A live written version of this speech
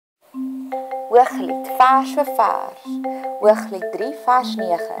Hooglied, vers vir vers. Hooglied 3 vers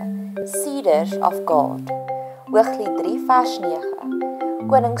 9, Cedars of God. Hooglied 3 vers 9,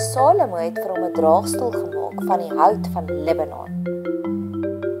 Koning Salomo het vir hom 'n draagstoel gemaak van die hout van Libanon.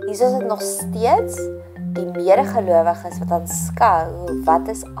 Hier is dit nog steeds die medegelowiges wat aanskou wat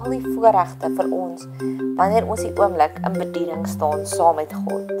is al die voorregte vir ons wanneer ons die oomblik in bediening staan saam met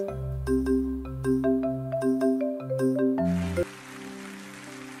God.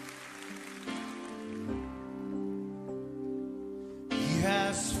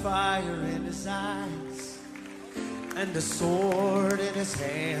 Fire in his eyes and a sword in his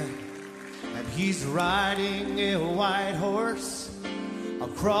hand, and he's riding a white horse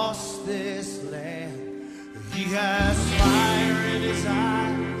across this land. He has fire in his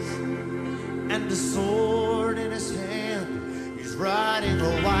eyes and a sword in his hand. He's riding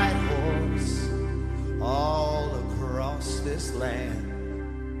a white horse all across this land,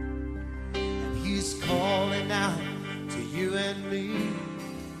 and he's calling out to you and me.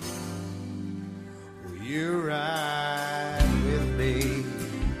 You ride with me.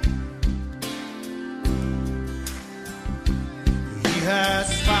 He has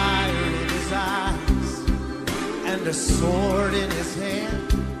fire in his eyes and a sword in his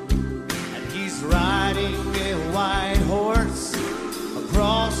hand, and he's riding a white horse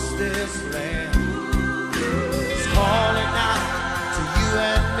across this land. He's calling out to you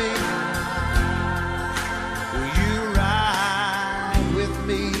and me. Will you ride with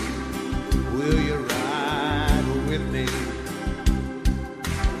me? Will you ride with me?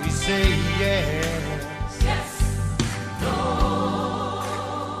 We say yes, yes, Lord.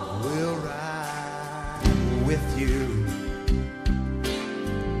 We'll ride with you,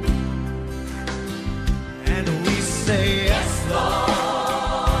 and we say yes, Lord.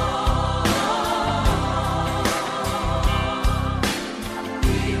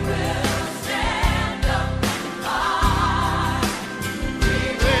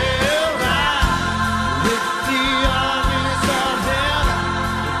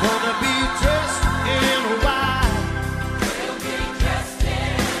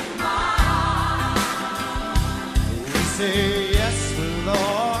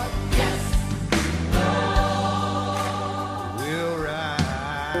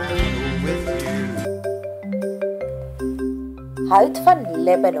 Hout van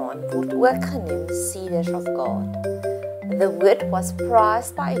Libanon word ook genoem Cedars of God. The wood was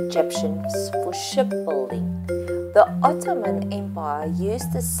prized by Egyptians for shipbuilding. The Ottoman Empire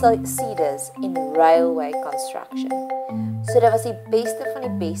used the cedars in railway construction. So dit was die beste van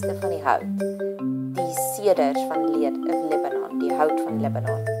die beste van die hout. Die Cedars van Libanon, die hout van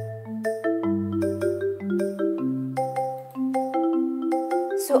Libanon.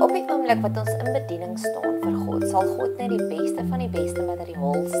 So op die oomblik wat ons in bediening staan vir God, sal God net die beste van die beste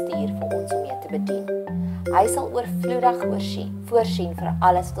materiaal stuur vir ons om mee te bedien. Hy sal oorvloedig voorsien vir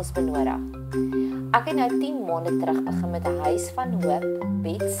alles wat ons benodig. Ek het nou 10 maande terug begin met 'n huis van hoop,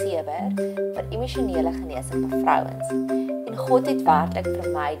 beste vir emosionele genesing vir vrouens. En God het werklik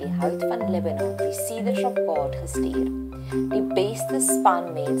vir my die hout van Libanon, die Cedars of God gestuur. Die beste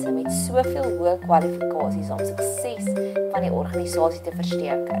span mense met soveel hoë kwalifikasies om sukses van die organisasie te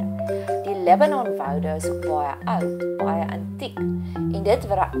verseker. Die Libanon woude is ook baie oud, baie antiek, en dit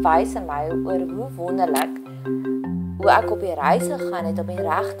wys aan my oor hoe wonderlik hoe ek op die reis gegaan het om die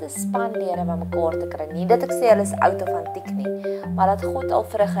regte spanlede bymekaar te kry. Nie dat ek sê hulle is oud of antiek nie, maar dat God al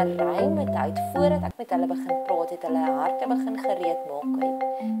vir 'n geruime tyd voordat ek met hulle begin praat het, hulle harte begin gereed maak het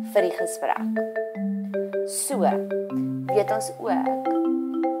vir die gesprek. So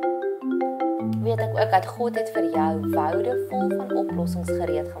weet ek ook dat God het vir jou woude vol van oplossings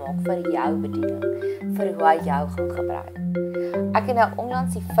gereed gemaak vir jou bediening, vir hoe hy jou gaan gebruik. Ek het nou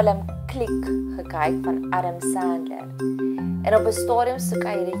onlangs die film Klik gekyk van Adam Sandler. En op 'n stadium soek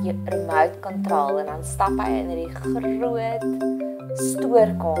hy die remote control en dan stap hy in die groot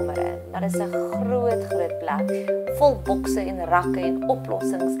stoorkamer in. Maar dit is 'n groot plek vol bokse en rakke en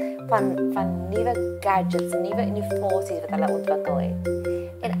oplossings van nuwe gadgets, nuwe innovasies wat hulle ontwikkel het.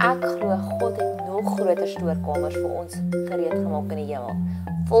 En ek glo God het nog groter stoorkamers vir ons gereed gemaak in die hemel,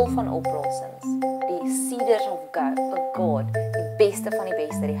 vol van oplossings. Die Cedars of God, die beste van die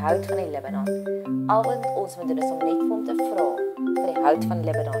beste, die hout van die Libanon. Al wat ons moet doen is om net vir hom te vra vir die hout van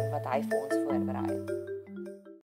Libanon wat hy vir ons voorberei.